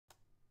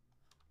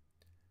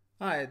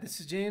Hi, this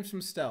is James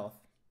from Stealth,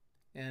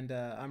 and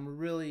I'm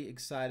really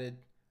excited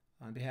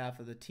on behalf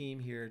of the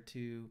team here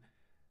to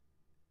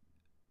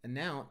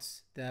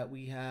announce that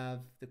we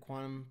have the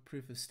quantum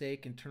proof of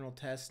stake internal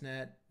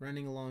testnet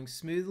running along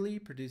smoothly,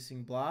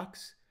 producing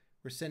blocks.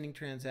 We're sending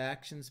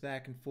transactions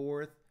back and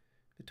forth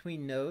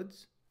between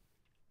nodes.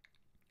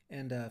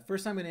 And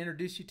first I'm going to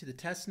introduce you to the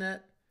testnet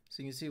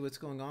so you can see what's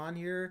going on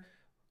here.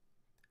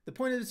 The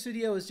point of this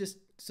video is just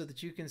so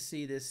that you can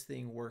see this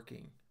thing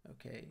working.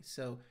 Okay,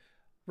 so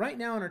right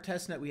now in our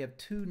testnet we have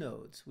two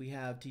nodes. We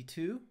have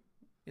T2,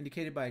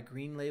 indicated by a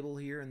green label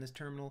here in this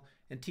terminal,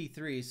 and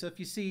T3. So if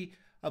you see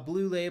a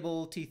blue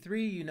label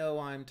T3, you know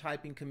I'm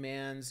typing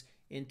commands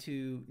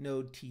into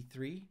node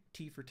T3,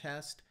 T for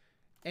test.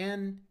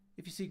 And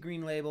if you see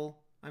green label,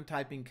 I'm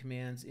typing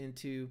commands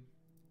into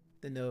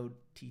the node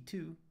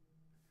T2.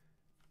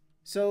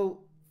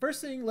 So first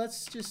thing,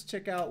 let's just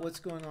check out what's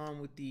going on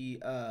with the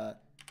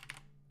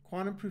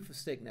quantum proof of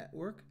stake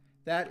network.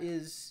 That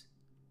is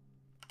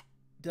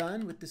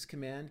done with this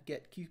command,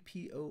 get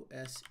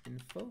qPoS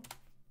info.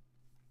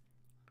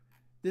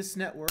 This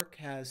network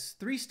has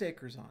 3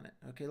 stakers on it.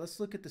 Okay, let's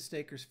look at the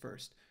stakers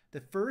first. The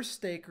first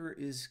staker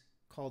is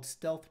called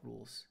Stealth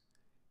Rules.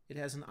 It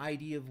has an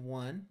ID of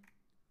 1.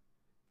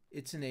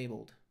 It's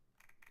enabled.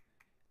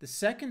 The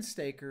second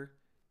staker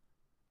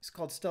is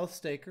called Stealth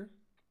Staker,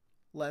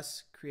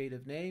 less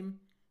creative name.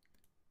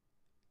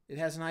 It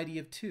has an ID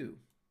of 2.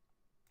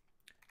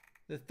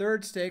 The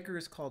third staker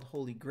is called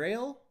Holy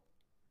Grail.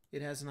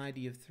 It has an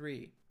ID of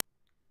 3.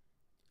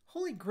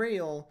 Holy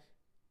Grail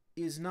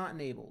is not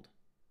enabled.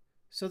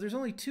 So there's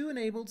only 2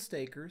 enabled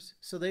stakers,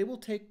 so they will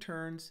take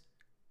turns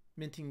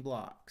minting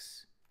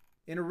blocks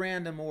in a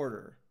random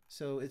order.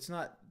 So it's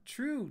not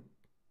true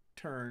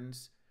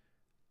turns.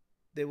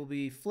 They will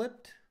be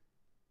flipped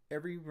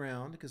every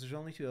round because there's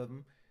only 2 of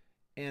them,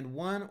 and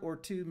 1 or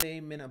 2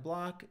 may mint a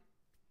block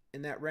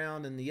in that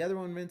round and the other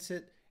one mints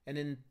it, and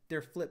then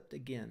they're flipped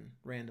again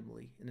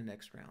randomly in the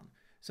next round.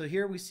 So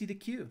here we see the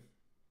queue.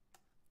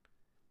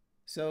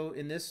 So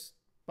in this,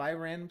 by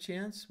random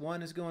chance,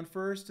 1 is going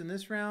first in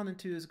this round and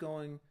 2 is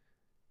going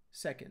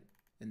second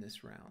in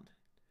this round.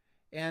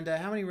 And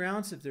how many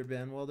rounds have there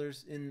been? Well,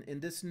 there's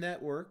in this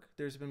network,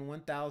 there's been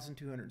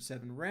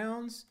 1,207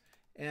 rounds,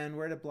 and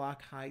we're at a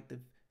block height of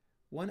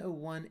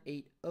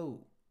 10180.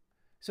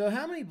 So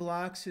how many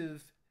blocks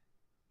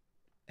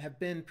have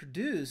been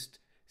produced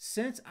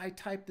since I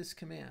typed this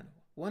command?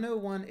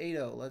 10180.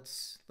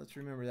 Let's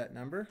remember that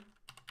number.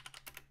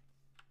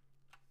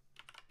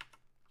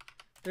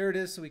 There it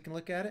is, so we can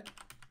look at it.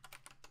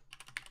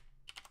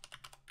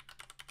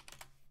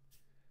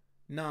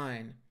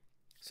 9.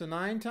 So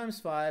 9 times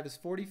 5 is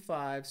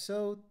 45.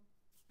 So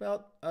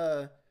about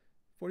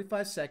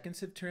 45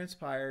 seconds have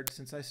transpired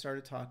since I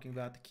started talking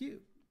about the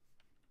queue.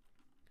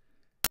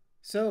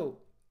 So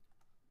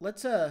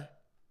let's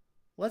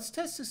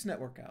test this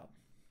network out.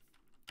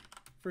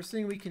 First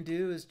thing we can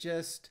do is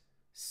just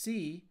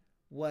see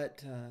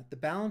what the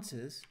balance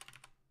is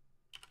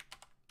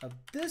of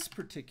this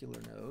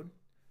particular node.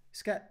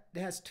 It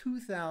has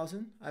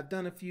 2,000. I've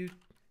done a few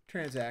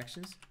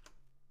transactions,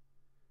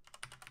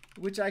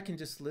 which I can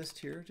just list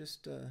here,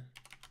 just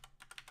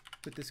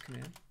with this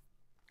command.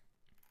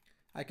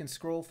 I can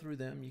scroll through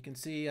them. You can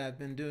see I've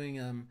been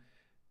doing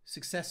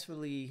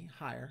successfully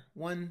higher.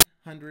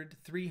 100,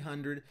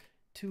 300,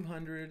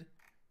 200,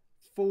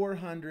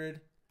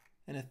 400,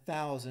 and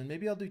 1,000.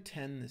 Maybe I'll do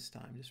 10 this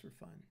time, just for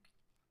fun.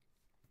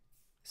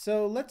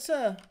 So let's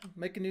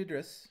make a new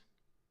address.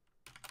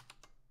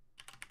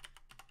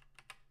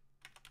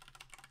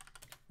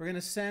 We're going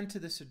to send to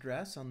this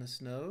address on this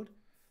node.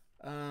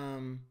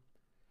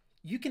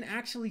 You can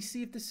actually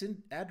see if this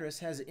address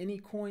has any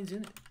coins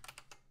in it.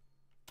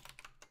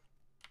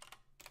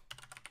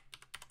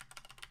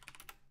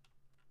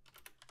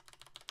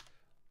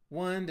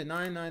 One to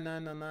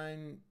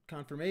 99999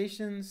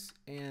 confirmations,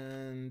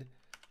 and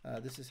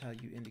this is how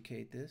you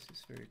indicate this.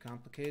 It's very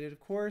complicated, of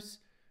course,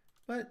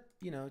 but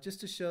you know, just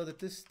to show that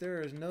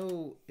there is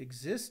no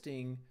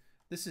existing.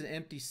 This is an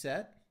empty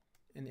set,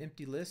 an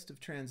empty list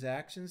of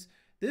transactions.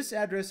 This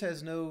address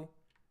has no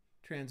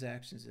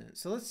transactions in it.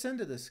 So let's send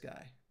to this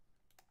guy.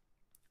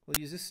 We'll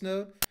use this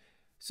node.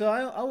 So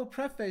I will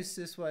preface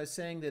this by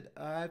saying that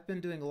I've been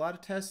doing a lot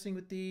of testing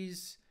with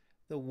these.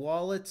 The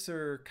wallets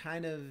are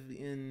kind of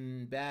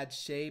in bad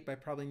shape. I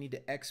probably need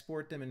to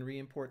export them and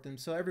re-import them.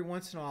 So every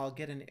once in a while I'll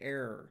get an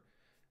error.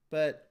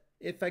 But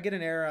if I get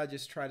an error, I'll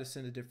just try to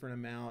send a different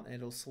amount and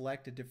it'll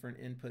select a different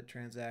input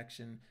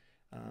transaction.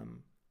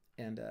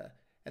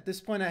 At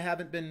this point I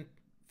haven't been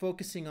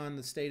focusing on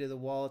the state of the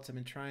wallets. I've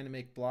been trying to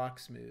make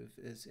blocks move,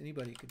 as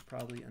anybody could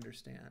probably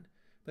understand.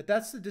 But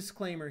that's the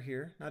disclaimer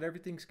here. Not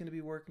everything's going to be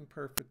working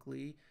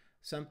perfectly.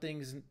 Some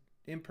things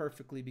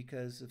imperfectly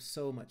because of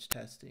so much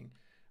testing.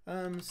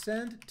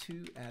 Send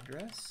to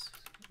address,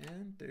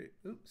 and there,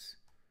 oops,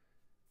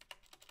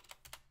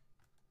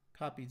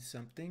 copied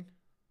something.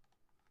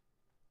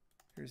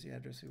 Here's the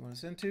address we want to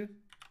send to.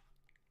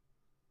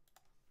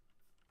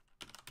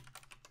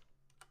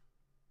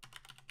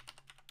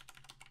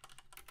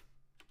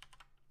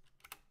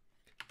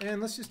 And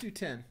let's just do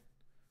 10.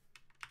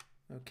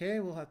 Okay,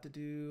 we'll have to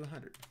do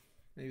 100.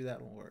 Maybe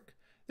that will work.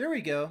 There we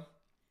go.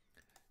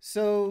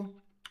 So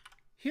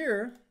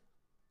here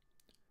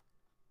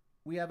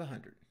we have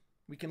 100.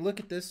 We can look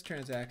at this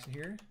transaction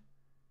here.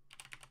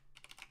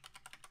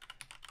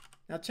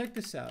 Now check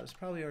this out. It's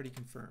probably already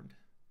confirmed.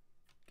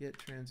 Get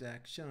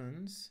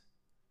transactions.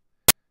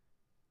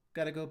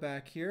 Got to go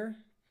back here.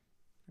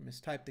 I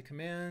mistyped the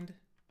command.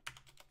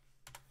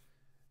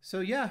 So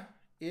yeah,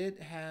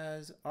 it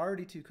has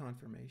already 2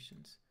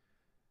 confirmations.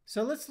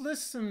 So let's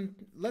list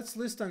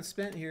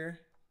unspent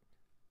here.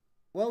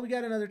 Well, we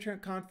got another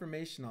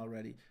confirmation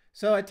already.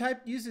 So I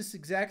used this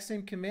exact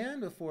same command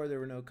before there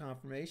were no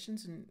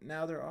confirmations, and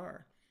now there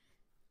are.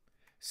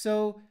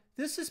 So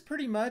this is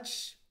pretty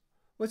much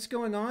what's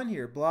going on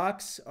here.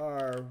 Blocks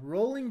are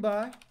rolling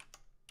by.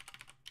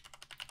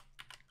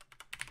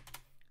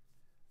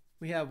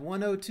 We have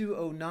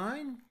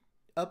 102.09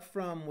 up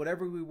from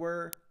whatever we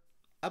were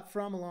up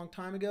from a long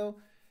time ago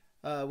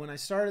when I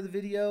started the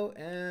video,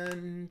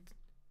 and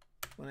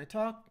when I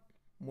talk,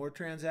 more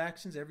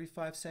transactions every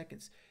 5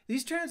 seconds.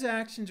 These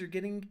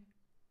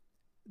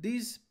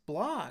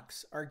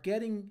blocks are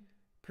getting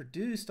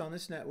produced on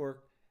this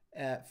network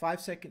at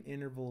 5-second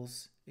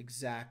intervals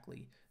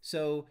exactly.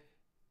 So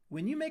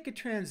when you make a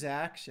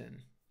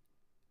transaction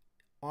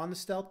on the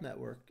Stealth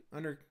network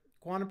under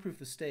quantum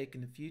proof of stake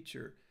in the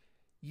future,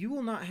 you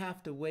will not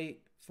have to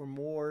wait for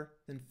more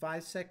than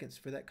 5 seconds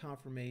for that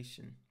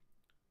confirmation,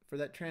 for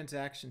that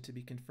transaction to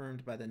be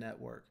confirmed by the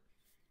network.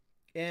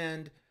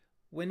 And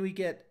when we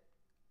get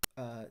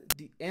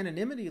the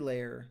anonymity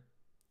layer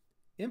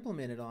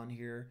implemented on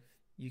here,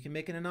 you can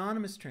make an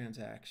anonymous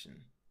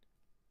transaction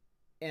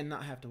and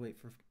not have to wait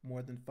for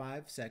more than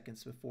 5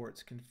 seconds before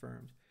it's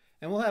confirmed.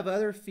 And we'll have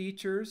other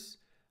features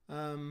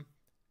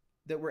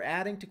that we're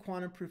adding to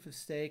quantum proof of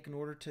stake in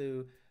order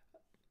to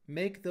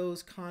make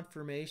those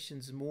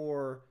confirmations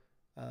more,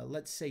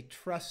 let's say,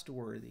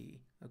 trustworthy,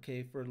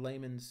 okay, for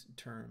layman's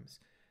terms.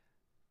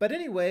 But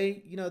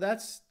anyway, you know,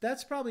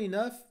 that's probably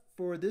enough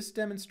for this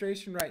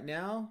demonstration right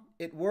now.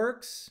 It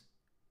works.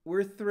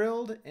 We're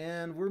thrilled,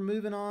 and we're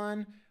moving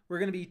on. We're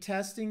going to be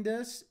testing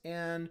this,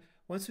 and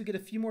once we get a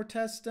few more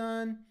tests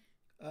done,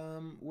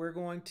 we're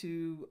going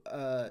to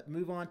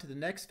move on to the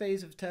next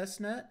phase of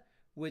testnet,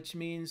 which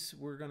means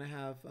we're going to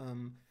have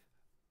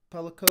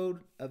public code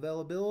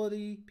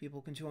availability.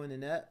 People can join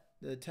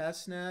the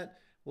testnet.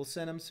 We'll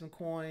send them some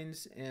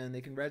coins, and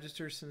they can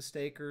register some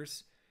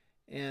stakers,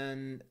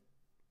 and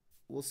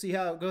we'll see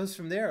how it goes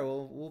from there.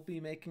 We'll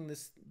be making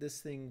this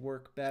thing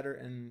work better,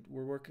 and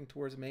we're working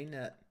towards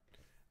mainnet.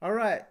 All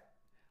right,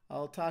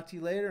 I'll talk to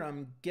you later.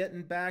 I'm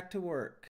getting back to work.